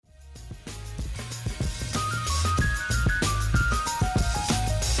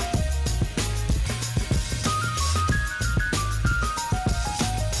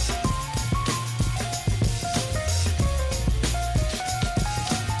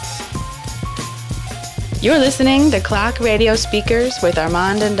You're listening to Clock Radio Speakers with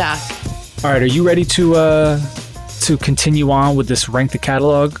Armand and Doc. All right, are you ready to continue on with this rank the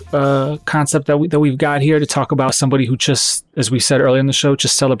catalog concept that we've got here to talk about somebody who just, as we said earlier in the show,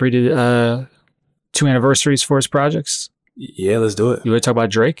 just celebrated 2 anniversaries for his projects? Yeah, let's do it. You want to talk about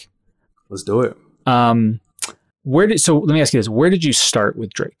Drake? Let's do it. So let me ask you this: where did you start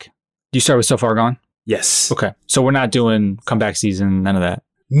with Drake? Do you start with So Far Gone? Yes. Okay, so we're not doing Comeback Season, none of that.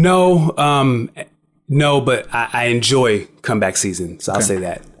 No, but I enjoy Comeback Season, so I'll say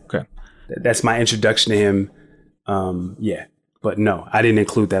that. Okay, that's my introduction to him. Yeah, but no, I didn't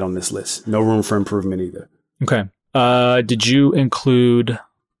include that on this list. No room for improvement either. Okay. Did you include?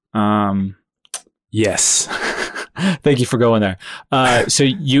 Yes. Thank you for going there.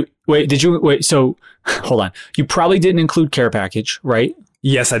 So hold on. You probably didn't include Care Package, right?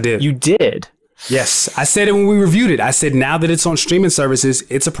 Yes, I did. You did. Yes, I said it when we reviewed it. I said now that it's on streaming services,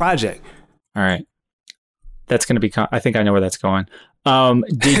 it's a project. All right. That's going to be, I think I know where that's going.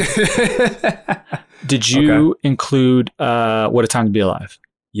 Did you include What a Time to Be Alive?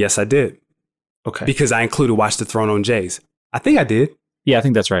 Yes, I did. Okay. Because I included Watch the Throne on Jays. I think I did. Yeah, I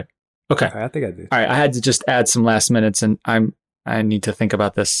think that's right. Okay. I think I did. All right. I had to just add some last minutes and I need to think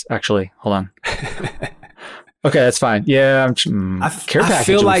about this. Actually, hold on. Okay, that's fine. Yeah. Care Package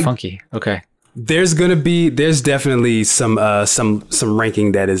feel like funky. Okay. There's definitely some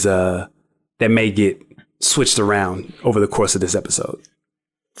ranking that is that may get switched around over the course of this episode.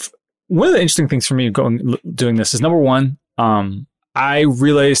 One of the interesting things for me doing this is, number one, I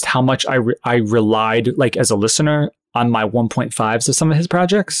realized how much I relied, like as a listener, on my 1.5s of some of his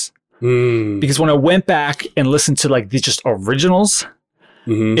projects. Because when I went back and listened to like these just originals,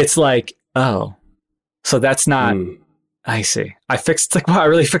 it's like, oh, so that's not. I see. I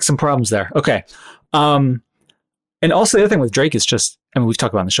really fixed some problems there. Okay. And also the other thing with Drake is just, I mean, we've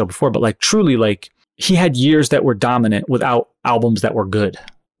talked about it on the show before, but like truly, like he had years that were dominant without albums that were good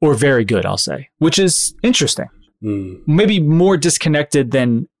or very good, I'll say, which is interesting. Maybe more disconnected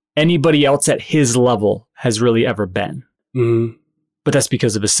than anybody else at his level has really ever been. But that's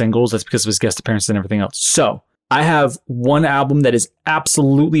because of his singles. That's because of his guest appearances and everything else. So I have one album that is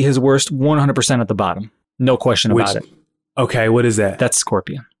absolutely his worst, 100% at the bottom. No question about it. Okay, what is that? That's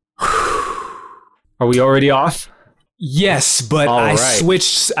Scorpion. Are we already off? Yes, but I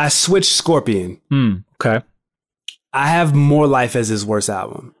switched Scorpion. Okay. I have More Life as his worst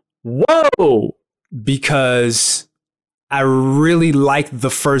album. Whoa! Because I really like the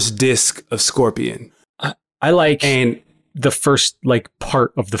first disc of Scorpion. I like the first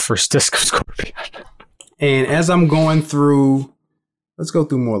part of the first disc of Scorpion. And as I'm going through, let's go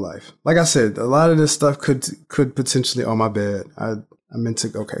through More Life. Like I said, a lot of this stuff could potentially. Oh, my bad. I meant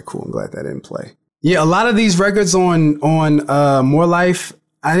to. Okay, cool. I'm glad that didn't play. Yeah, a lot of these records on More Life,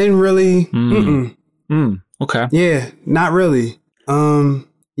 I didn't really. Okay. Yeah, not really.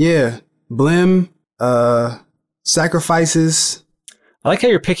 Yeah, Blim, Sacrifices. I like how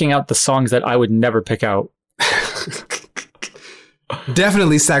you're picking out the songs that I would never pick out.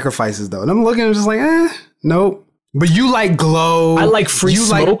 Definitely Sacrifices though, and I'm looking and just like, nope. But you like Glow. I like Free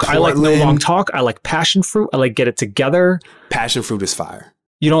Smoke. I like No Long Talk. I like Passion Fruit. I like Get It Together. Passion Fruit is fire.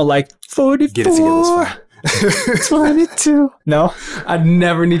 You don't like 44? Get It Together is fire. 22. No, I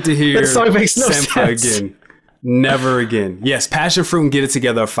never need to hear that song makes no Sampler sense again. Never again. Yes, Passion Fruit and Get It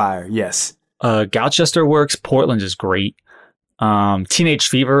Together are fire. Yes. Gloucester works. Portland is great. Teenage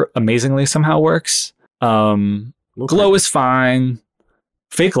Fever amazingly somehow works. Glow is fine.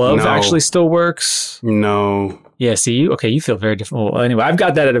 Fake Love actually still works. No. Yeah, see, you feel very different. Well, anyway, I've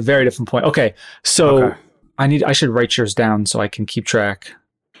got that at a very different point. Okay, so I should write yours down so I can keep track.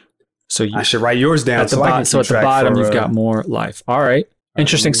 So I should write yours down at the bottom you've got More Life. All right,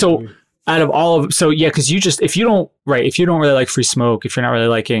 interesting. So out of all of because if you don't really like Free Smoke, if you're not really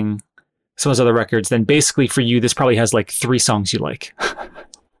liking some of those other records, then basically for you this probably has like 3 songs you like.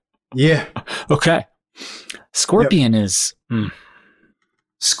 Yeah. Okay. Scorpion is.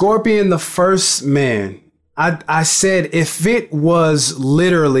 Scorpion, the first man. I said if it was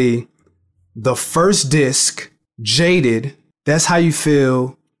literally the first disc, Jaded, that's how you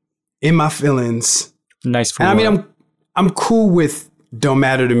feel. In My Feelings. Nice for I mean, I'm cool with Don't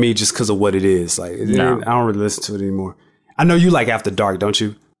Matter to Me just because of what it is. Like, I don't really listen to it anymore. I know you like After Dark, don't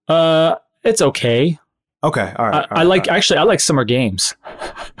you? It's okay. Okay, all right. I like Summer Games.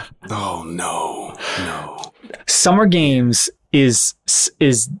 Oh no. Summer Games is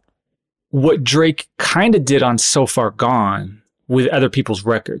what Drake kind of did on So Far Gone with other people's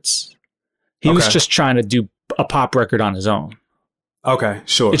records. He was just trying to do a pop record on his own. Okay,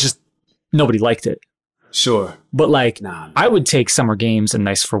 sure. It's just nobody liked it. Sure. But I would take Summer Games and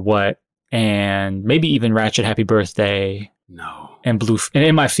Nice for What and maybe even Ratchet Happy Birthday. No. And Blue and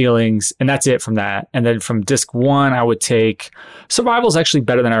In My Feelings, and that's it from that. And then from disc 1, I would take Survival's actually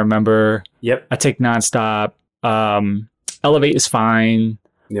better than I remember. Yep. I take Nonstop. Elevate is fine.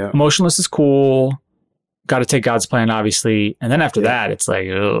 Yeah. Emotionless is cool. Got to take God's Plan, obviously. And then after that, it's like,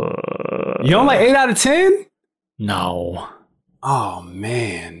 ugh. You don't like 8 out of 10? No. Oh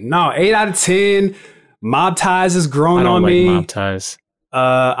man, no. 8 out of 10. Mob Ties is I growing don't on like me. Mob Ties.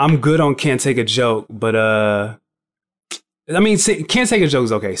 I'm good on Can't Take a Joke, but I mean, Can't Take a Joke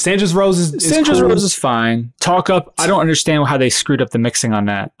is okay. Sandra's Rose is Sandra's cool. Rose is fine. Talk Up, I don't understand how they screwed up the mixing on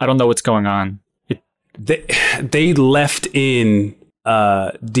that. I don't know what's going on. They left in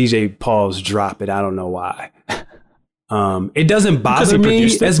DJ Paul's Drop It. I don't know why. It doesn't bother me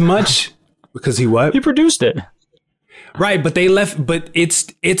as much because he what? He produced it. Right, but they left. But it's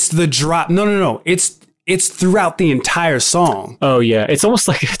the drop. No. It's throughout the entire song. Oh yeah, it's almost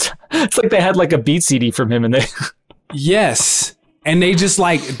like it's like they had like a beat CD from him and they. Yes, and they just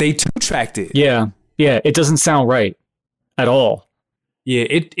they 2-tracked it. Yeah, it doesn't sound right at all. Yeah,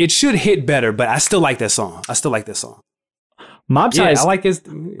 it should hit better, but I still like that song. Mob Ties. I like his.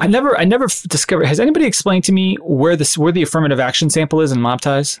 I never discovered. Has anybody explained to me where the affirmative action sample is in Mob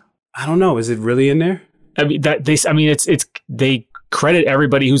Ties? I don't know. Is it really in there? I mean they credit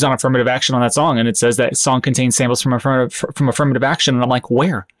everybody who's on affirmative action on that song, and it says that song contains samples from affirmative action, and I'm like,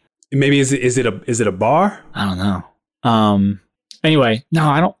 where? Maybe is it a bar? I don't know. Anyway, no,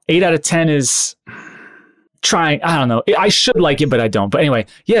 I don't. 8 out of 10 is trying. I don't know. I should like it, but I don't. But anyway,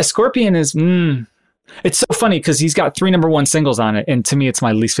 yeah, Scorpion is. It's so funny because he's got 3 number 1 singles on it, and to me, it's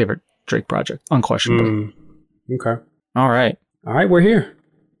my least favorite Drake project, unquestionably. Okay. All right, we're here.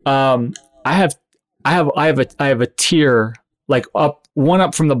 I have a tier like one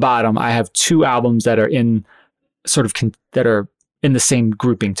up from the bottom. I have 2 albums that are in that are in the same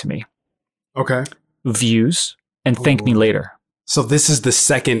grouping to me. Okay. Views and Thank Me Later. So this is the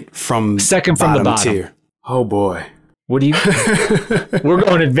second from the bottom tier. Oh boy. What do you? We're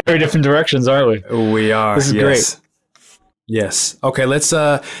going in very different directions, aren't we? We are. This is great. Yes. Okay. Let's.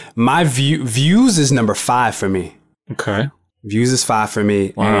 My views is number 5 for me. Okay. Views is 5 for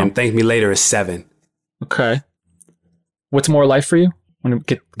me, and Thank Me Later is 7. Okay. What's More Life for you? When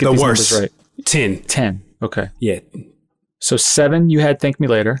get the these worst. Numbers right. 10. 10. Okay. Yeah. So 7, you had Thank Me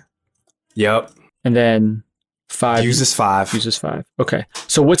Later. Yep. And then 5. Views is 5. Views is 5. Okay.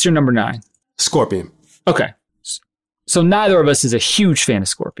 So what's your number 9? Scorpion. Okay. So neither of us is a huge fan of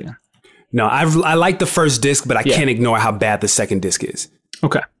Scorpion. No, I like the first disc, but I can't ignore how bad the second disc is.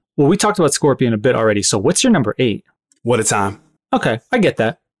 Okay. Well, we talked about Scorpion a bit already. So what's your number 8? What a Time. Okay, I get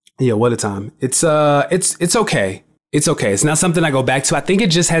that. Yeah, What a Time. It's okay. It's okay. It's not something I go back to. I think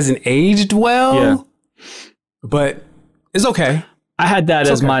it just hasn't aged well. Yeah. But it's okay. I had that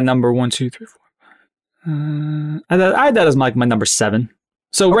as my number 1, 2, 3, 4. I had that as my number 7.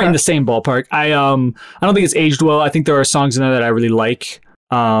 So right in the same ballpark. I don't think it's aged well. I think there are songs in there that I really like.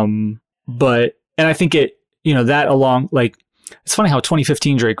 But I think it, that along it's funny how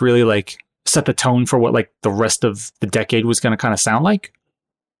 2015 Drake really set the tone for what the rest of the decade was going to kind of sound like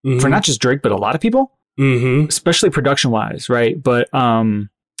for not just Drake, but a lot of people, especially production wise. Right. But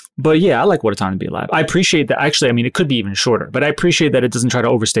yeah, I like What a Time to Be Alive. I appreciate that. Actually, I mean, it could be even shorter, but I appreciate that it doesn't try to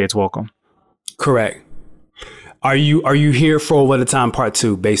overstay its welcome. Correct. Are you here for What a Time Part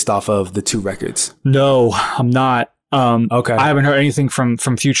 2 based off of the 2 records? No, I'm not. Okay. I haven't heard anything from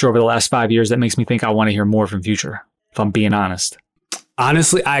Future over the last 5 years that makes me think I want to hear more from Future, if I'm being honest.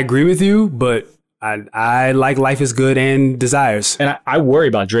 Honestly, I agree with you, but I like Life is Good and Desires. And I worry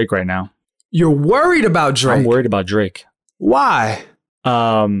about Drake right now. You're worried about Drake? I'm worried about Drake. Why?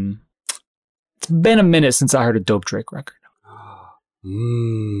 It's been a minute since I heard a dope Drake record.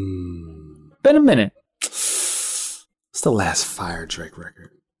 Been a minute. What's the last fire Drake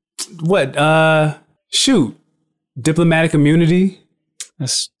record? What? Shoot. Diplomatic Immunity.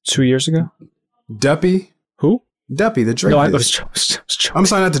 That's 2 years ago. Duppy. Who? Duppy, the Drake disc. I'm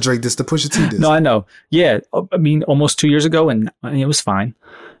sorry, not the Drake disc, the Pusha T disc. No, I know. Yeah, I mean, almost 2 years ago, and it was fine.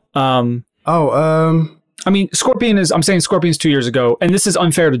 I mean, I'm saying Scorpion's 2 years ago, and this is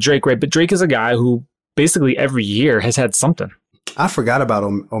unfair to Drake, right? But Drake is a guy who basically every year has had something. I forgot about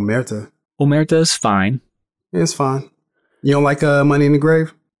Omerta. Omerta is fine. Yeah, it's fine. You don't like Money in the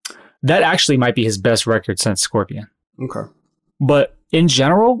Grave? That actually might be his best record since Scorpion. Okay. But in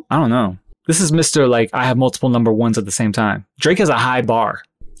general, I don't know. This is Mr. I have multiple number 1s at the same time. Drake has a high bar.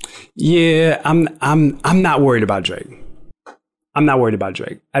 Yeah, I'm not worried about Drake. I'm not worried about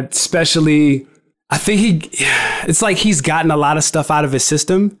Drake. Especially, I think it's like he's gotten a lot of stuff out of his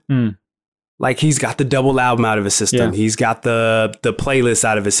system. Like he's got the double album out of his system. Yeah. He's got the playlist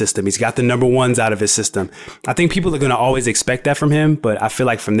out of his system. He's got the number ones out of his system. I think people are going to always expect that from him, but I feel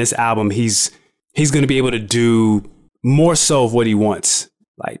like from this album, he's going to be able to do more so of what he wants.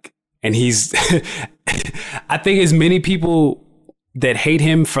 Like, and he's, I think as many people that hate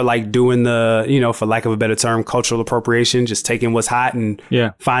him for like doing the, you know, for lack of a better term, cultural appropriation, just taking what's hot and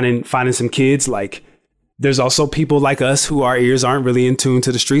finding some kids, like, there's also people like us who our ears aren't really in tune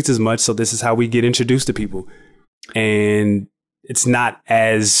to the streets as much. So this is how we get introduced to people. And it's not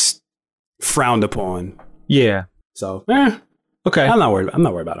as frowned upon. Yeah. So, okay. I'm not worried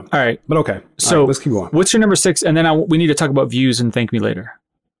about him. All right. But okay. So all right, let's keep going. What's your number 6? And then we need to talk about Views and Thank Me Later.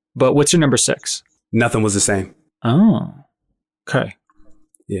 But what's your number 6? Nothing Was the Same. Oh, okay.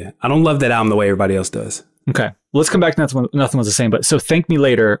 Yeah. I don't love that album the way everybody else does. Okay. Let's come back to Nothing Was the Same. But so Thank Me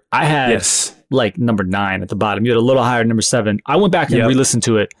Later, I had like number 9 at the bottom. You had a little higher, number 7. I went back and re-listened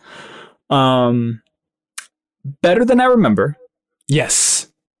to it. Better than I remember. Yes.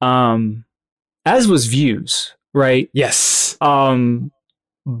 As was Views, right? Yes.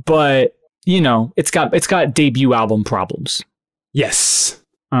 But you know, it's got debut album problems. Yes.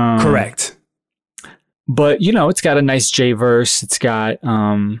 Correct. But you know, it's got a nice J verse. It's got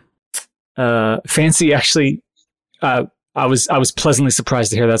Fancy actually. I was pleasantly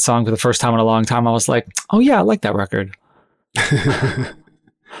surprised to hear that song for the first time in a long time. I was like, oh yeah, I like that record.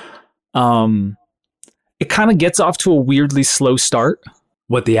 It kind of gets off to a weirdly slow start.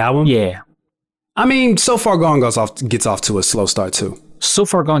 What, the album? Yeah. I mean, So Far Gone gets off to a slow start too. So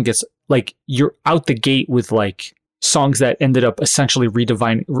Far Gone gets like, you're out the gate with like songs that ended up essentially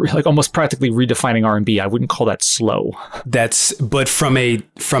like almost practically redefining R&B. I wouldn't call that slow. But from a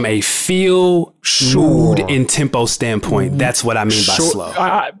feel, mood, and tempo standpoint, that's what I mean by slow.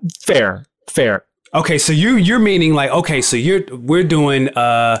 Fair. Okay, so you're meaning like, okay, so we're doing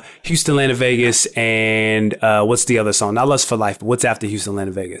Houston, Atlanta, Vegas, and what's the other song? Not Lust for Life, but what's after Houston,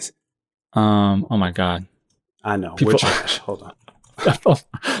 Atlanta, Vegas? Oh my God. I know. We're trash. Hold on.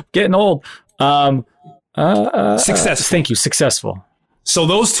 Getting old. Successful. Thank you. Successful. So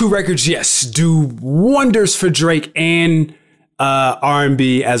those two records, yes, do wonders for Drake and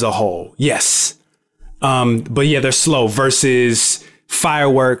R&B as a whole. Yes. But yeah, they're slow versus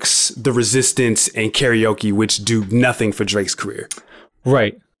Fireworks, The Resistance, and Karaoke, which do nothing for Drake's career.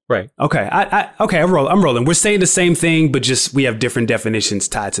 Right. Okay. I'm rolling. We're saying the same thing, but just we have different definitions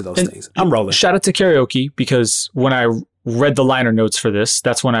tied to those things. I'm rolling. Shout out to Karaoke, because when I read the liner notes for this,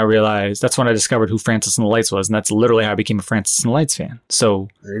 that's when I discovered who Francis and the Lights was, and that's literally how I became a Francis and the Lights fan. So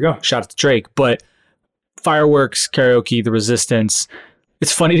there you go. Shout out to Drake. But Fireworks, Karaoke, The Resistance,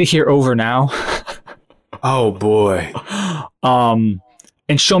 it's funny to hear Over Now. Oh boy. And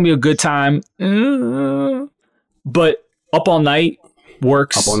Show Me a Good Time. But Up All Night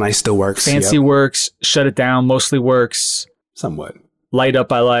works. Up All Night still works. Fancy works. Shut It Down mostly works. Somewhat. Light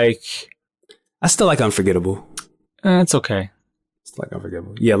Up I like. I still like Unforgettable. It's okay. It's like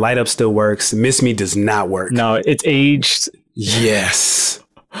Unforgettable. Yeah, Light Up still works. Miss Me does not work. No, it's aged. Yes.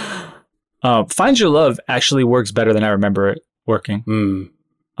 Find Your Love actually works better than I remember it working.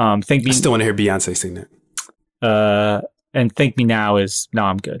 I still want to hear Beyonce sing that. And Thank Me Now is, no,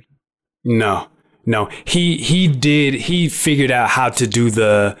 I'm good. No. He figured out how to do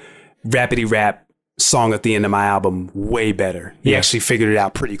the rapidy rap song at the end of my album way better. He actually figured it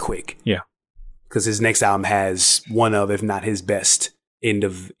out pretty quick. Yeah. Because his next album has one of, if not his best, end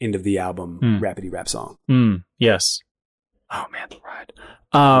of the album rapidy rap song. Yes. Oh man, The Ride.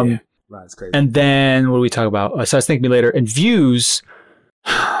 Ride's crazy. And then what do we talk about? So I Thank Me Later and Views.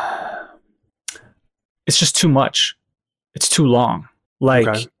 It's just too much. It's too long.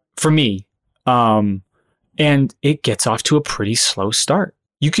 Like for me. And it gets off to a pretty slow start.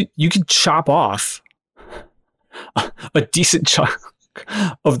 You could chop off a decent chunk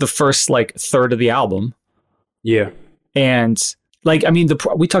of the first like third of the album. Yeah. And like, I mean,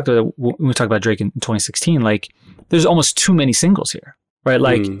 we talked about Drake in 2016, like there's almost too many singles here, right?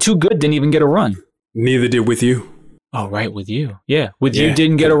 Like Too Good didn't even get a run. Neither did With You. Oh, right. With You. Yeah. With You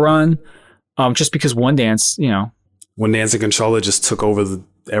didn't get a run. Just because One Dance, One Dance and Controller just took over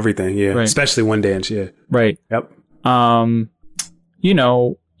everything. Yeah. Right. Especially One Dance. Yeah. Right. Yep.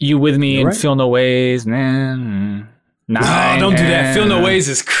 You With Me and Feel No Ways. No, don't do that. Feel No Ways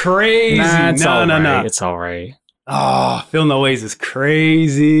is crazy. No. It's all right. Oh, Feel No Ways is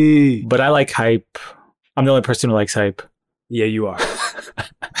crazy. But I like Hype. I'm the only person who likes Hype. Yeah, you are.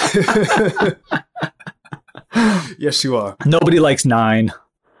 Yes, you are. Nobody likes 9.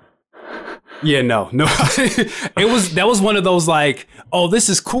 Yeah, no. That was one of those like, oh, this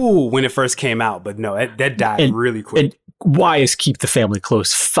is cool when it first came out, but no, that died really quick. why is Keep the Family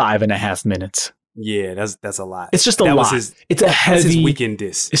Close 5.5 minutes? Yeah, that's a lot. It's just a lot. It's a heavy. That's his weekend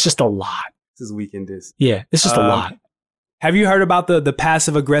diss. It's just a lot. This is weekend diss. Yeah, it's just a lot. Have you heard about the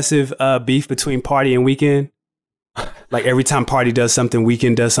passive aggressive beef between Party and Weeknd? Like every time Party does something,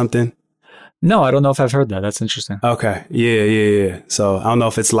 Weeknd does something. No, I don't know if I've heard that. That's interesting. Okay, yeah. So I don't know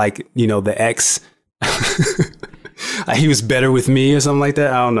if it's like the ex. He was better with me or something like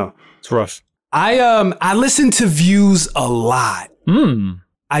that. I don't know. It's rough. I listen to Views a lot.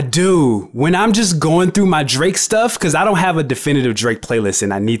 I do. When I'm just going through my Drake stuff, because I don't have a definitive Drake playlist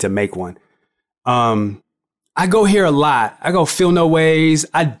and I need to make one. I go here a lot. I go Feel No Ways.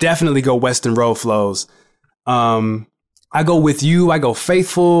 I definitely go Western Road Flows. I go With You. I go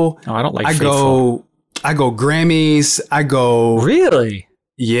Faithful. Oh, I don't like Faithful. I go Grammys. I go... Really?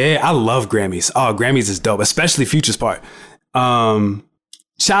 Yeah, I love Grammys. Oh, Grammys is dope, especially Future's part.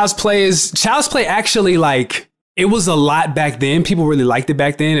 Child's Play actually, like, it was a lot back then. People really liked it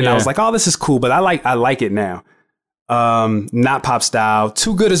back then. And I was like, oh, this is cool. But I like it now. Not Pop Style.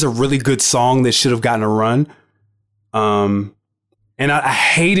 Too Good is a really good song that should have gotten a run. And I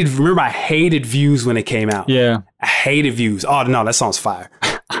hated Views when it came out. Yeah. I hated Views. Oh, no, that song's fire.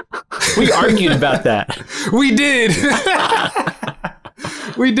 We argued about that. We did.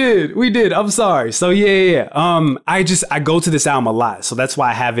 We did. I'm sorry. So yeah. I go to this album a lot. So that's why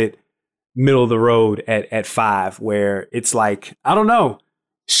I have it middle of the road at 5, where it's like, I don't know.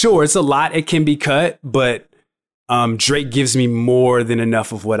 Sure, it's a lot. It can be cut, but Drake gives me more than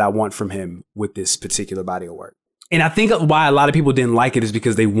enough of what I want from him with this particular body of work. And I think why a lot of people didn't like it is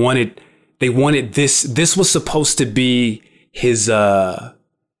because they wanted this. This was supposed to be his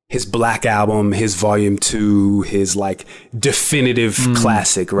Black album, his volume 2, his like definitive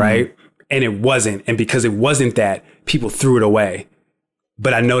classic, right? And it wasn't. And because it wasn't that, people threw it away.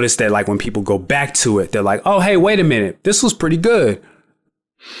 But I noticed that like when people go back to it, they're like, oh, hey, wait a minute. This was pretty good.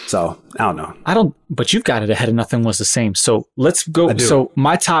 So I don't know. But you've got it ahead of Nothing Was the Same. So let's go. So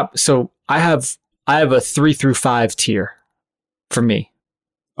my top, I have a 3 through 5 tier for me.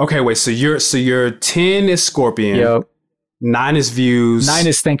 Okay, wait. So your 10 is Scorpion. Yep. 9 is Views. 9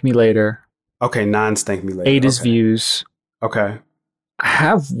 is Thank Me Later. Okay, 9's Thank Me Later. 8 is Views. Okay.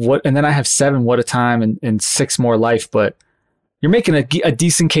 And then I have 7 What a Time and 6 More Life, but you're making a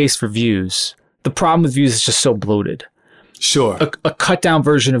decent case for Views. The problem with Views is just so bloated. Sure. A cut down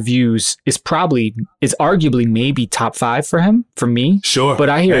version of Views is arguably maybe top 5 for him, for me. Sure. But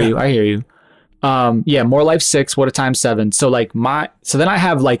I hear you. More Life 6, What a Time 7. So then I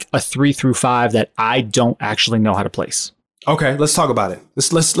have like a 3 through 5 that I don't actually know how to place. Okay, let's talk about it.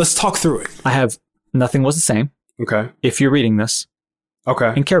 Let's talk through it. I have Nothing Was the Same. Okay. If you're reading this.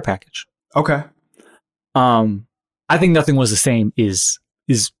 Okay. And Care Package. Okay. I think Nothing Was the Same is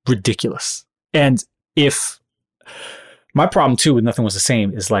ridiculous. And if my problem too with Nothing Was the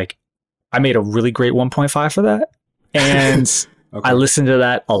Same is like I made a really great 1.5 for that. And okay. I listened to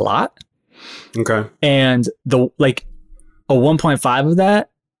that a lot. Okay. And a 1.5 of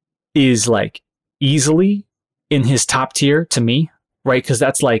that is like easily in his top tier to me, right? Because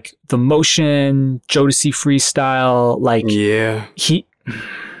that's like the Motion, Jodeci freestyle, like he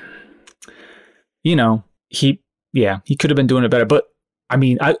could have been doing it better. But I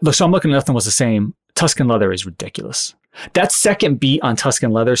mean, so I'm looking at Nothing Was the Same. Tuscan Leather is ridiculous. That second beat on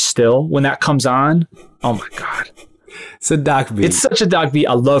Tuscan Leather still, when that comes on, oh my God. It's a doc beat. It's such a doc beat.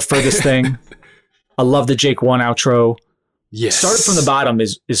 I love Furthest Thing. I love the Jake 1 outro. Yes. Start From the Bottom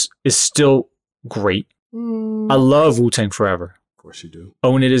is still great. I love Wu-Tang Forever. Of course you do.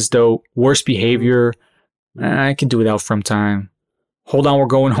 Own It is dope. Worst Behavior. I can do without From Time. Hold On, We're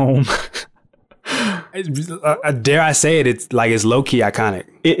Going Home. Dare I say it? It's low-key iconic.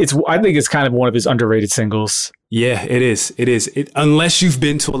 I think it's kind of one of his underrated singles. Yeah, it is. It is. Unless you've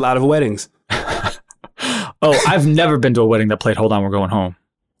been to a lot of weddings. Oh, I've never been to a wedding that played Hold On, We're Going Home.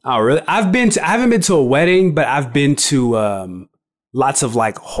 Oh, really? I haven't been to a wedding, but I've been to lots of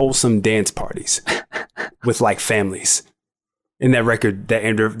like wholesome dance parties with like families. And that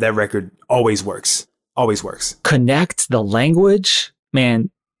record always works. Always works. Connect, the language,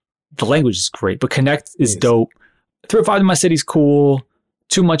 man, the language is great, but Connect is dope. 305 in My City's cool.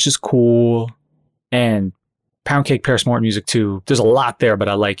 Too Much is cool. And Pound Cake, Paris Morton music too. There's a lot there, but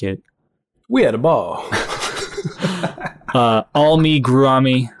I like it. We had a ball. All Me Grew on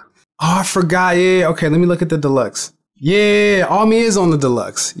Me. Oh, I forgot. Yeah. Okay, let me look at the deluxe. Yeah, All Me is on the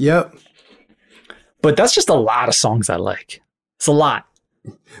deluxe. Yep. But that's just a lot of songs I like. It's a lot.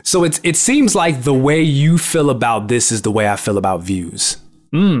 So it seems like the way you feel about this is the way I feel about Views.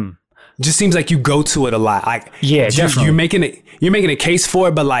 Just seems like you go to it a lot. Like, yeah, definitely. You're making a case for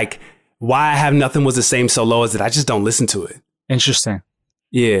it, but like Why I Have Nothing Was the Same so low is that I just don't listen to it. Interesting.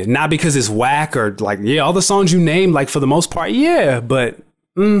 Yeah, not because it's whack or like, yeah, all the songs you named, like for the most part, yeah, but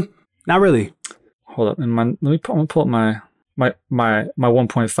not really. Hold up, I'm gonna pull up my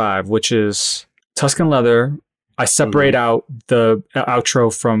 1.5, which is Tuscan Leather. I separate out the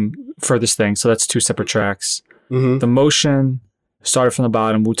outro from Furthest Thing, so that's 2 separate tracks. The Motion, Started From the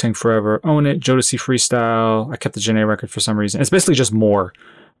Bottom, Wu-Tang Forever, Own It, Jodeci Freestyle. I kept the Janae record for some reason. It's basically just more.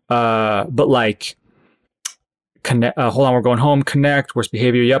 But like, Connect, Hold On, We're Going Home, Connect, Worst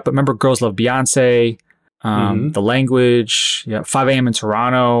Behavior, yep. But remember Girls Love Beyonce, The Language, yeah, 5 a.m. in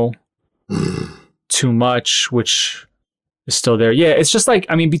Toronto, Too Much, which is still there. Yeah, it's just like,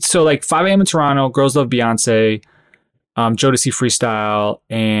 I mean, so like 5 a.m. in Toronto, Girls Love Beyonce, Jodeci Freestyle,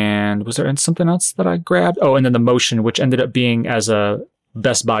 and was there something else that I grabbed? Oh, and then The Motion, which ended up being as a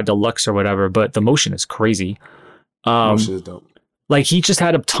Best Buy Deluxe or whatever, but The Motion is crazy. Motion is dope. Like, he just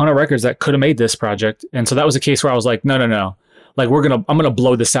had a ton of records that could have made this project. And so that was a case where I was like, no. Like, I'm going to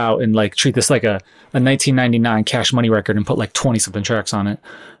blow this out and like treat this like a 1999 Cash Money record and put like 20 something tracks on it.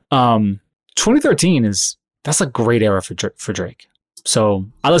 2013 that's a great era for Drake. So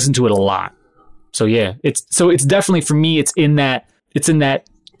I listened to it a lot. So yeah, it's definitely, for me, it's in that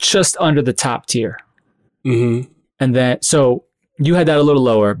just under the top tier. And then, so you had that a little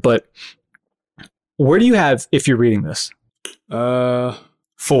lower, but where do you have If You're Reading This? 4.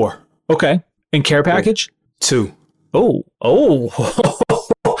 Okay. And Care Package? 2. Oh.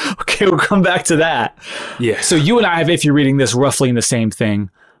 Okay, we'll come back to that. Yeah. So you and I have If You're Reading This roughly in the same thing.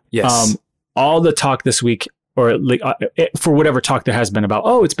 Yes. All the talk this week, or like for whatever talk there has been about,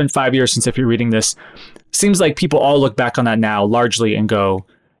 it's been 5 years since If You're Reading This, seems like people all look back on that now largely and go,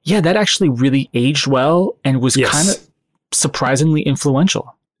 yeah, that actually really aged well and was kind of surprisingly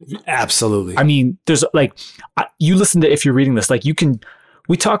influential. Absolutely. I mean, there's like, you listen to If You're Reading This, like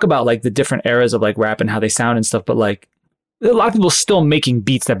we talk about like the different eras of like rap and how they sound and stuff, but like a lot of people still making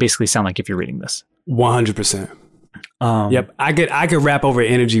beats that basically sound like If You're Reading This. 100%. Yep. I could rap over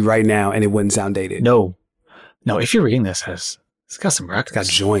Energy right now and it wouldn't sound dated. No, If You're Reading This it's got some records. It's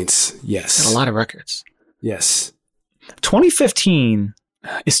got joints. Yes. It's got a lot of records. Yes. 2015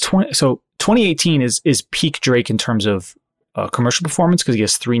 is 2018 is peak Drake in terms of commercial performance because he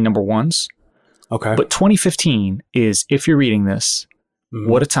has 3 number ones. Okay. But 2015 is If You're Reading This,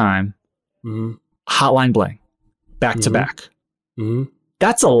 What a Time, Hotline Bling, back to back.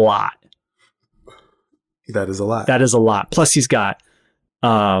 That's a lot. That is a lot. That is a lot. Plus he's got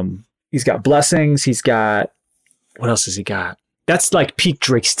Blessings. He's got, what else has he got? That's like peak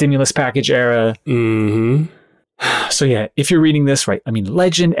Drake stimulus package era. So yeah, If You're Reading This, right? I mean,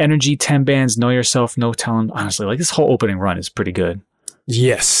 Legend, Energy, 10 Bands, Know Yourself, No Telling. Honestly, like this whole opening run is pretty good.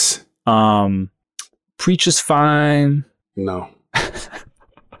 Yes. Preach is fine. No.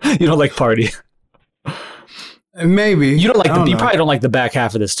 You don't like Party. Maybe. You don't like you probably don't like the back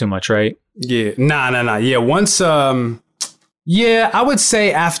half of this too much, right? Yeah. Nah. Yeah. Once, yeah, I would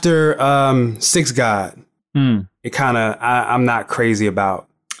say after 6 God, it kind of, I'm not crazy about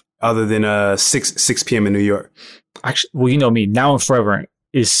other than 6 p.m. in New York. Actually, well, you know me, Now and Forever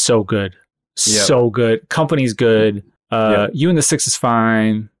is so good. So good. Company's good. You and the Six is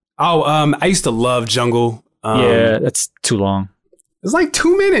fine. Oh, I used to love Jungle. Yeah, that's too long. It's like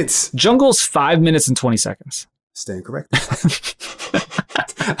 2 minutes. Jungle's 5 minutes and 20 seconds. Stand correct. I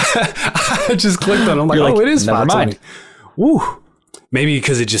just clicked on it. I'm like, it is 520. Woo. Maybe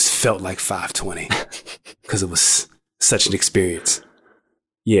because it just felt like 520. Because it was such an experience.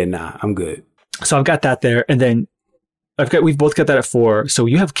 Yeah, nah, I'm good. So I've got that there. And then we've both got that at 4. So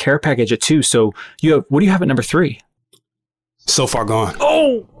you have Care Package at 2. So what do you have at number 3? So Far Gone.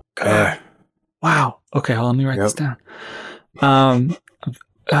 Oh, God. Wow. Okay, hold on, let me write this down.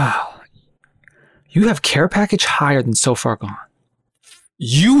 You have Care Package higher than So Far Gone.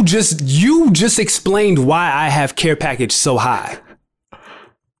 You just explained why I have Care Package so high.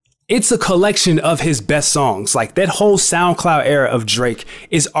 It's a collection of his best songs. Like that whole SoundCloud era of Drake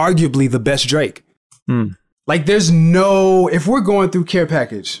is arguably the best Drake. Like if we're going through Care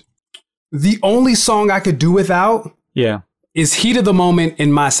Package, the only song I could do without is Heat of the Moment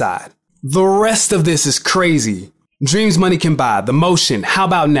and My Side. The rest of this is crazy. Dreams Money Can Buy, The Motion, How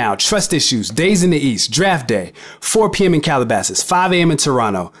About Now, Trust Issues, Days in the East, Draft Day, 4 p.m. in Calabasas, 5 a.m. in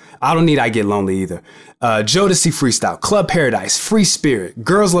Toronto. I Don't Need I Get Lonely either. Jodeci Freestyle, Club Paradise, Free Spirit,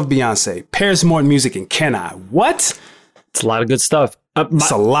 Girls Love Beyonce, Paris Morton Music, and Can I? What? It's a lot of good stuff.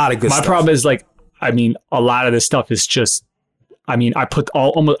 It's a lot of good stuff. My problem is like, I mean, a lot of this stuff is just, I mean, I put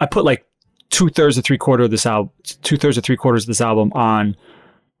like 2/3 or 3/4 of this album, 2/3 or 3/4 of this album on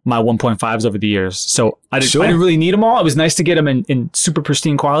my 1.5s over the years. So I Sure. didn't really need them all. It was nice to get them in super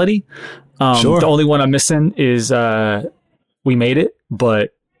pristine quality. Sure. The only one I'm missing is We Made It,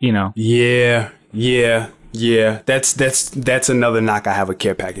 but you know. Yeah. That's another knock I have with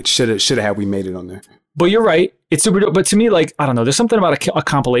Care Package. Should have had We Made It on there. But you're right. It's super dope. But to me, like, I don't know. There's something about a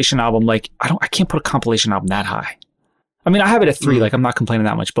compilation album. Like, I can't put a compilation album that high. I mean, I have it at 3. Like, I'm not complaining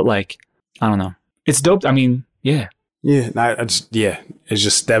that much. But like, I don't know. It's dope. I mean, yeah. Yeah. It's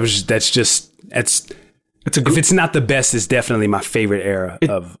just if it's not the best, it's definitely my favorite era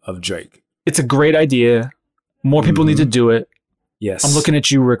of Drake. It's a great idea. More people need to do it. Yes. I'm looking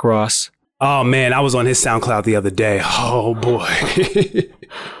at you, Rick Ross. Oh man, I was on his SoundCloud the other day. Oh boy.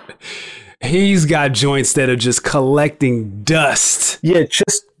 He's got joints that are just collecting dust. Yeah,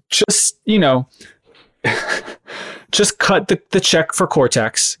 just you know, just cut the check for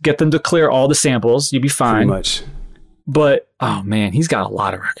Cortex, get them to clear all the samples, you'll be fine. Pretty much. But oh man, he's got a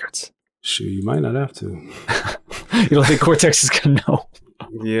lot of records. Sure, you might not have to. You don't think Cortex is gonna know?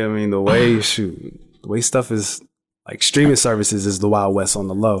 Yeah, I mean the way stuff is, like, streaming services is the Wild West on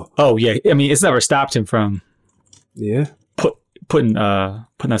the low. Oh yeah, I mean it's never stopped him from putting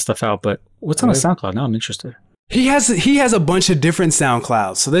that stuff out. But what's on his SoundCloud now? I'm interested. He has a bunch of different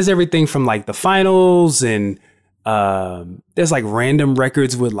SoundClouds. So there's everything from like the finals and there's like random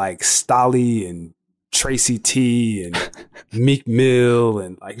records with like Stolly and Tracy T and Meek Mill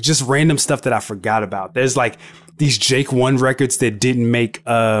and like just random stuff that I forgot about. There's like these Jake One records that didn't make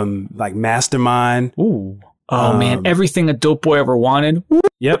like Mastermind. Ooh. Oh man, everything a dope boy ever wanted.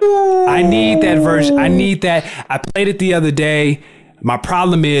 Yep. I need that version. I need that. I played it the other day. My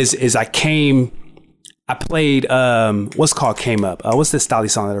problem is I played what's called Came Up. What's this Stolly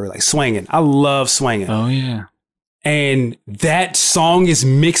song that I really like? Swangin'. I love Swangin'. Oh yeah. And that song is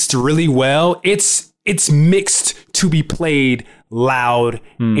mixed really well. It's mixed to be played loud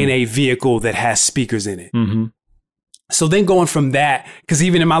in a vehicle that has speakers in it. Mm-hmm. So then going from that, because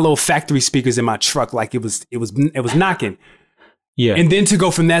even in my little factory speakers in my truck, like it was knocking. Yeah. And then to go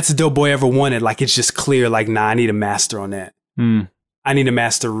from that to Dope Boy Ever Wanted, like it's just clear, like, nah, I need a master on that. I need a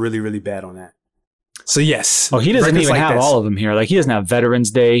master really, really bad on that. So yes. Oh, he doesn't even like have all of them here. Like he doesn't have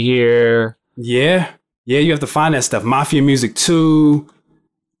Veterans Day here. Yeah. Yeah, you have to find that stuff. Mafia Music 2.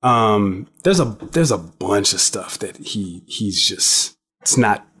 There's a bunch of stuff that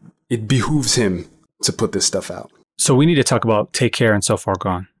it behooves him to put this stuff out. So we need to talk about Take Care and So Far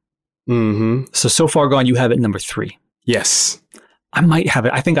Gone. Mm-hmm. So Far Gone, you have it number 3. Yes. I might have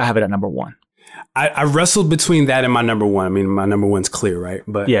it. I think I have it at number 1. I wrestled between that and my number 1. I mean, my number 1's clear, right?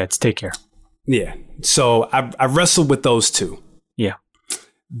 But yeah, it's Take Care. Yeah. So I wrestled with those two. Yeah.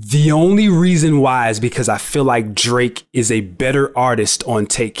 The only reason why is because I feel like Drake is a better artist on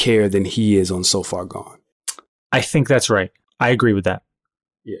Take Care than he is on So Far Gone. I think that's right. I agree with that.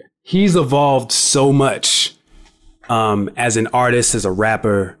 Yeah. He's evolved so much as an artist, as a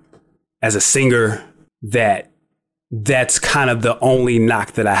rapper, as a singer, that's kind of the only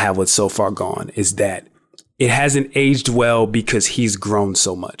knock that I have with So Far Gone is that it hasn't aged well because he's grown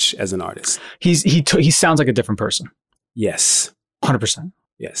so much as an artist. He sounds like a different person. Yes. 100%.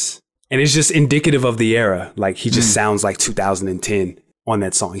 Yes. And it's just indicative of the era. Like he just sounds like 2010 on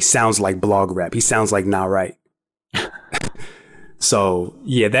that song. He sounds like blog rap. He sounds like Nah Right. So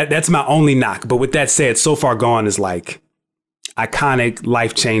yeah, that's my only knock. But with that said, So Far Gone is like iconic,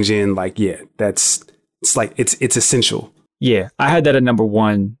 life-changing. Like, yeah, it's essential. Yeah. I had that at number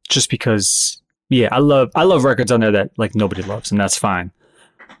 1 just because, yeah, I love records on there that like nobody loves, and that's fine.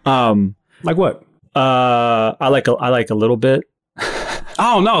 Like what? I like a little bit.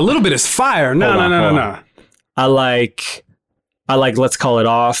 Oh no, a little bit is fire. No. I like Let's Call It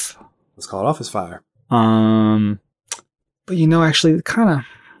Off. Let's Call It Off is fire. But actually it kind of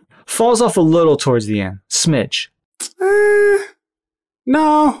falls off a little towards the end. Smidge.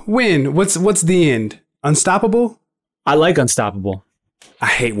 No. When? What's the end? Unstoppable? I like Unstoppable. I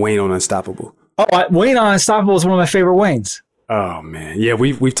hate Wayne on Unstoppable. Oh, Wayne on Unstoppable is one of my favorite Waynes. Oh man. Yeah,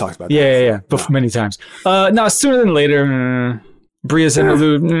 we've talked about that. Yeah. Before, many times. No, Sooner Than Later. Bria's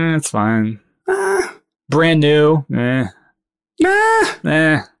Interlude. It's fine. Brand New. Okay.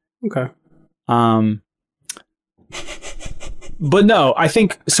 But no, I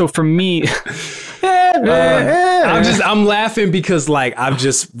think so for me. I'm laughing because like I've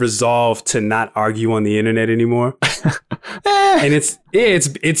just resolved to not argue on the internet anymore. And it's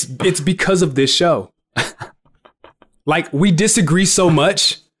because of this show. Like we disagree so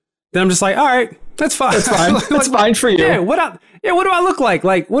much that I'm just like, all right, that's fine. That's fine. That's fine for you. Yeah, what do I look like?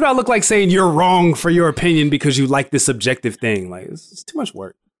 Like, what do I look like saying you're wrong for your opinion because you like this subjective thing? Like, it's too much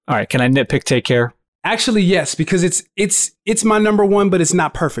work. All right, can I nitpick Take Care? Actually, yes, because it's my number one, but it's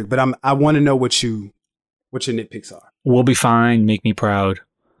not perfect. But I want to know what your nitpicks are. We'll Be Fine, Make Me Proud.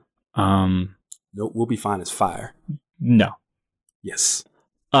 Nope, We'll Be Fine is fire. No. Yes.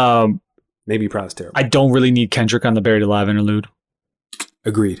 Make Me Proud is terrible. I don't really need Kendrick on the Buried Alive interlude.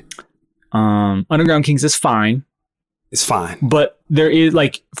 Agreed. Underground Kings is fine. It's fine. But there is,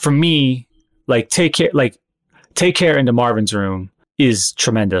 like, for me, like, Take Care into Marvin's Room is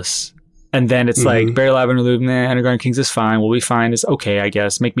tremendous. And then it's like Buried Alive interlude, Underground Kings is fine. We'll Be Fine is okay, I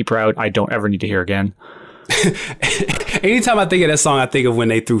guess. Make Me Proud, I don't ever need to hear again. Anytime I think of that song, I think of when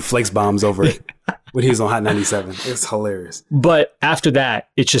they threw Flex bombs over it when he was on Hot 97. It's hilarious. But after that,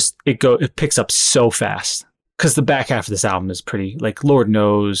 it picks up so fast because the back half of this album is pretty, like, Lord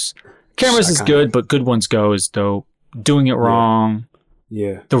Knows. Cameras is good, but Good Ones Go is dope. Doing It Wrong.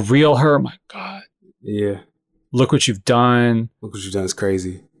 Yeah. The Real Her, my God. Yeah. Look What You've Done. Look What You've Done is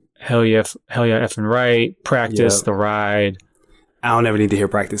crazy. Hell yeah, effing right. Practice, The Ride. I don't ever need to hear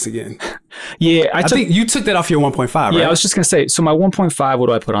Practice again. Yeah, I think you took that off your 1.5, right? Yeah, I was just going to say, so my 1.5, what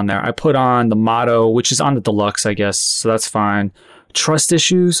do I put on there? I put on The Motto, which is on the deluxe, I guess, so that's fine. Trust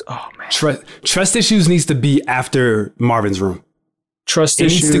Issues, oh man. Trust Issues needs to be after Marvin's Room. Trust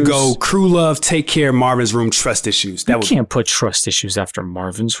Issues. It needs to go Crew Love, Take Care, Marvin's Room, Trust Issues. You can't put Trust Issues after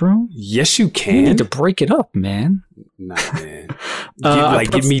Marvin's Room. Yes, you can. You need to break it up, man. Nah, man.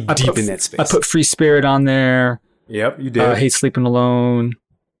 Get me deep in that space. I put Free Spirit on there. Yep, you did. Hate Sleeping Alone.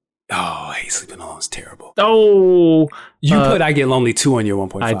 Oh, Hate Sleeping Alone is terrible. Oh. You put I Get Lonely 2 on your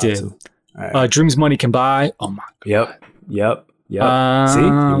 1.5. I did. Too. Right. Dreams Money Can Buy. Oh, my God. Yep. See,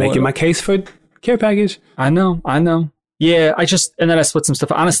 you're making my case for Care Package. I know. Yeah, and then I split some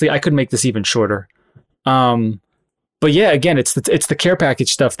stuff. Honestly, I could make this even shorter. But yeah, again, it's the Care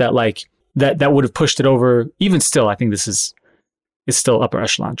Package stuff that, like, that would have pushed it over. Even still, I think it's still upper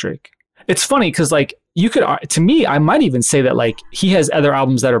echelon Drake. It's funny because, like, you could, to me, I might even say that, like, he has other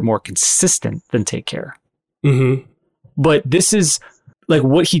albums that are more consistent than Take Care. Mm-hmm. But this is, like,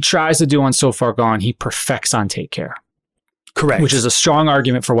 what he tries to do on So Far Gone, he perfects on Take Care. Correct. Which is a strong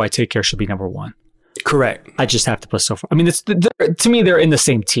argument for why Take Care should be number one. Correct. I just have to put So Far. I mean, to me, they're in the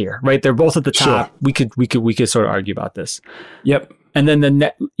same tier, right? They're both at the top. Sure. We could sort of argue about this. Yep. And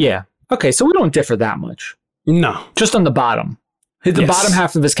then yeah. Okay, so we don't differ that much. No. Just on the bottom. The bottom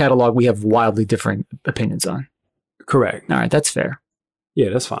half of his catalog, we have wildly differing opinions on. Correct. All right, that's fair. Yeah,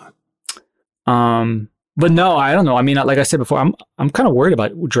 that's fine. But no, I don't know. I mean, like I said before, I'm kind of worried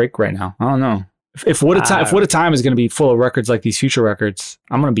about Drake right now. I don't know. If What a Time is going to be full of records like these future records,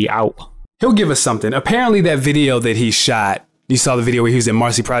 I'm going to be out. He'll give us something. Apparently, that video that he shot, you saw the video where he was in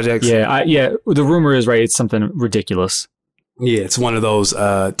Marcy Projects? Yeah. The rumor is, right, it's something ridiculous. Yeah, it's one of those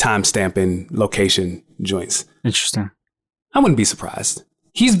time stamping location joints. Interesting. I wouldn't be surprised.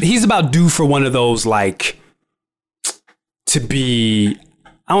 He's about due for one of those, like, to be,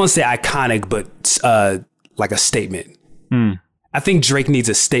 I don't want to say iconic, but like a statement. I think Drake needs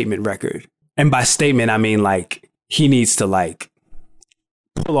a statement record. And by statement, I mean, like, he needs to, like,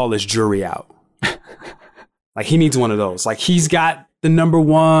 pull all his jewelry out. Like, he needs one of those. Like, he's got the number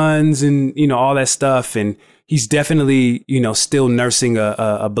ones and, you know, all that stuff. And he's definitely, you know, still nursing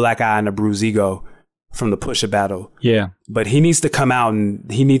a black eye and a bruised ego from the Pusha battle. Yeah. But he needs to come out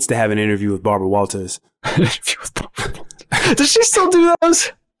and he needs to have an interview with Barbara Walters. Does she still do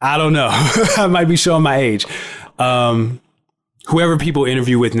those? I don't know. I might be showing my age. Whoever people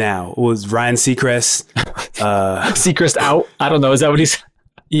interview with now was Ryan Seacrest. Seacrest out? I don't know. Is that what he's...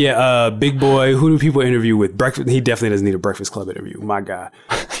 Yeah, Big Boy. Who do people interview with? Breakfast. He definitely doesn't need a Breakfast Club interview. My God.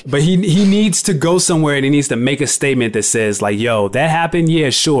 But he needs to go somewhere and he needs to make a statement that says, like, yo, that happened? Yeah,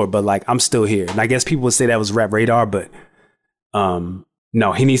 sure. But, like, I'm still here. And I guess people would say that was Rap Radar, but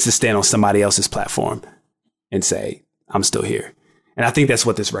no, he needs to stand on somebody else's platform and say, I'm still here. And I think that's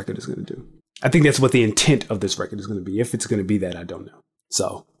what this record is going to do. I think that's what the intent of this record is going to be. If it's going to be that, I don't know.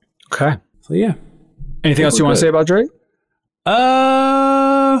 So, okay. So, yeah. Anything else you want to say about Drake?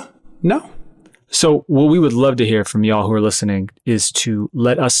 No. So what we would love to hear from y'all who are listening is to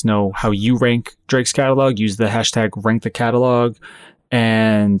let us know how you rank Drake's catalog. Use the hashtag #RankTheCatalog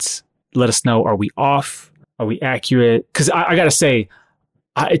and let us know, are we off? Are we accurate? Because I got to say,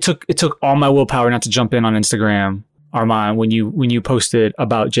 it took all my willpower not to jump in on Instagram, Armand, when you posted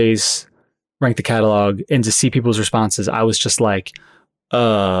about Jay's Rank the Catalog and to see people's responses. I was just like,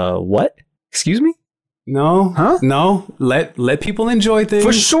 what? Excuse me? No, huh? No, let people enjoy things.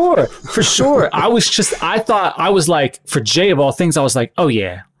 For sure. I thought for Jay of all things, I was like, oh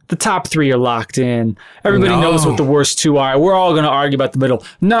yeah, the top 3 are locked in. Everybody knows what the worst 2 are. We're all going to argue about the middle.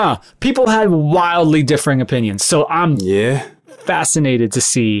 Nah, people had wildly differing opinions. So I'm fascinated to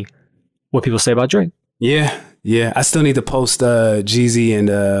see what people say about Drake. Yeah. I still need to post Jeezy and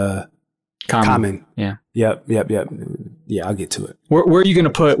Common. Yeah. Yep. Yeah, I'll get to it. Where are you gonna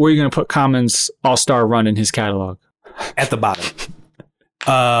put Common's All-Star Run in his catalog? At the bottom.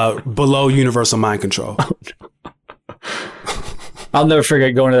 Below Universal Mind Control. I'll never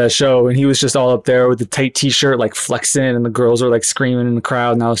forget going to that show, and he was just all up there with the tight t-shirt, like flexing, and the girls were like screaming in the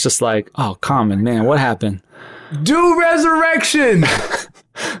crowd, and I was just like, oh, Common, man, what happened? Do Resurrection.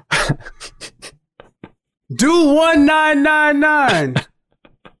 Do 1999.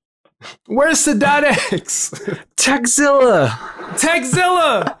 Where's Sadat X? Techzilla.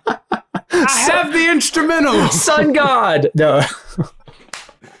 I have the instrumental. Sun God. No.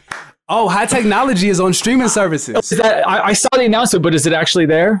 Oh, High Technology is on streaming services. Is that, I saw the announcement, but is it actually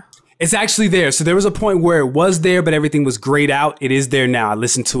there? It's actually there. So there was a point where it was there, but everything was grayed out. It is there now. I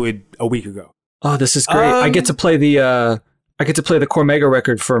listened to it a week ago. Oh, this is great. I get to play the Cormega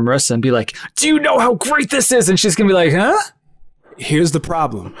record for Marissa and be like, do you know how great this is? And she's going to be like, huh? Here's the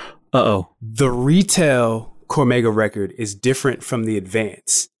problem. Uh-oh. The retail Cormega record is different from the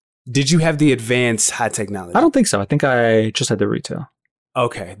Advance. Did you have the Advance High Technology? I don't think so. I think I just had the retail.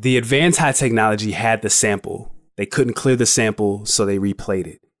 Okay. The Advance High Technology had the sample. They couldn't clear the sample, so they replayed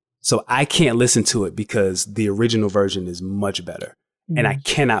it. So I can't listen to it because the original version is much better. And I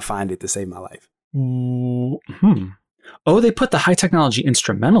cannot find it to save my life. Oh, they put the High Technology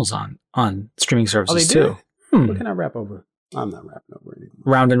instrumentals on streaming services too. What can I rap over? I'm not rapping over anymore.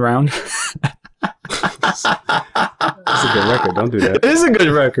 Round and Round. It's a good record. Don't do that. It is a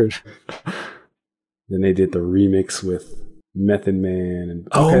good record. Then they did the remix with Method Man. And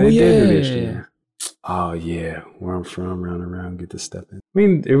Did do this shit. Oh, yeah. Where I'm from, Round and Round, get the step in. I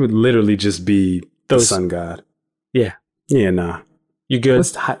mean, it would literally just be the Sun God. Yeah. Yeah, nah. You good?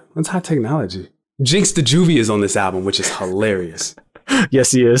 What's High Technology? Jinx the Juvie is on this album, which is hilarious.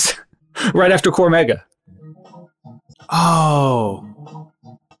 Yes, he is. Right after Cormega. Oh.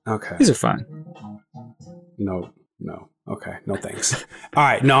 Okay. These are fine. No. Okay. No thanks. All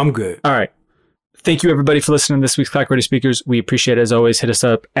right. No, I'm good. All right. Thank you, everybody, for listening to this week's Clock Ready Speakers. We appreciate it, as always. Hit us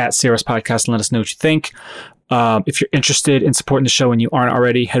up at CRS Podcast and let us know what you think. If you're interested in supporting the show and you aren't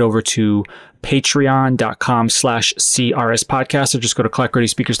already, head over to patreon.com/CRS Podcast or just go to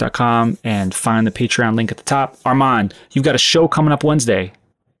clockreadyspeakers.com and find the Patreon link at the top. Armand, you've got a show coming up Wednesday.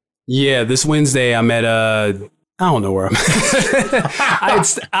 Yeah, this Wednesday I'm at I don't know where I'm at.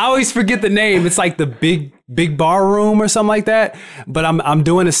 I always forget the name. It's like the big bar room or something like that. But I'm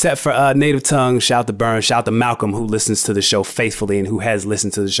doing a set for Native Tongue. Shout out to Burn. Shout out to Malcolm, who listens to the show faithfully and who has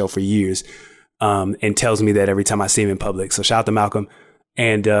listened to the show for years, and tells me that every time I see him in public. So shout out to Malcolm.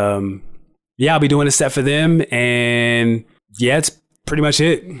 And I'll be doing a set for them. And yeah, it's pretty much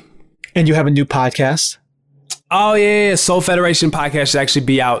it. And you have a new podcast? Oh yeah, Soul Federation podcast should actually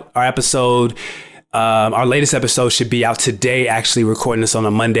be out. Our latest episode should be out today, actually recording this on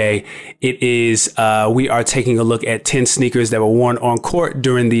a Monday. It is, we are taking a look at 10 sneakers that were worn on court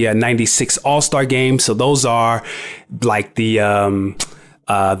during the 96 All-Star game. So those are like the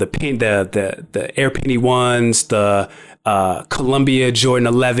Air Penny ones, the Columbia Jordan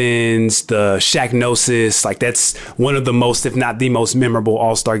 11s, the Shaq Gnosis. Like that's one of the most, if not the most memorable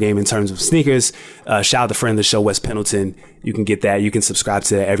All-Star game in terms of sneakers. Shout out to friend of the show, Wes Pendleton. You can get that. You can subscribe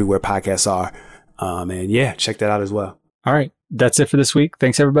to that everywhere podcasts are. And yeah, check that out as well. All right. That's it for this week.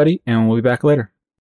 Thanks, everybody. And we'll be back later.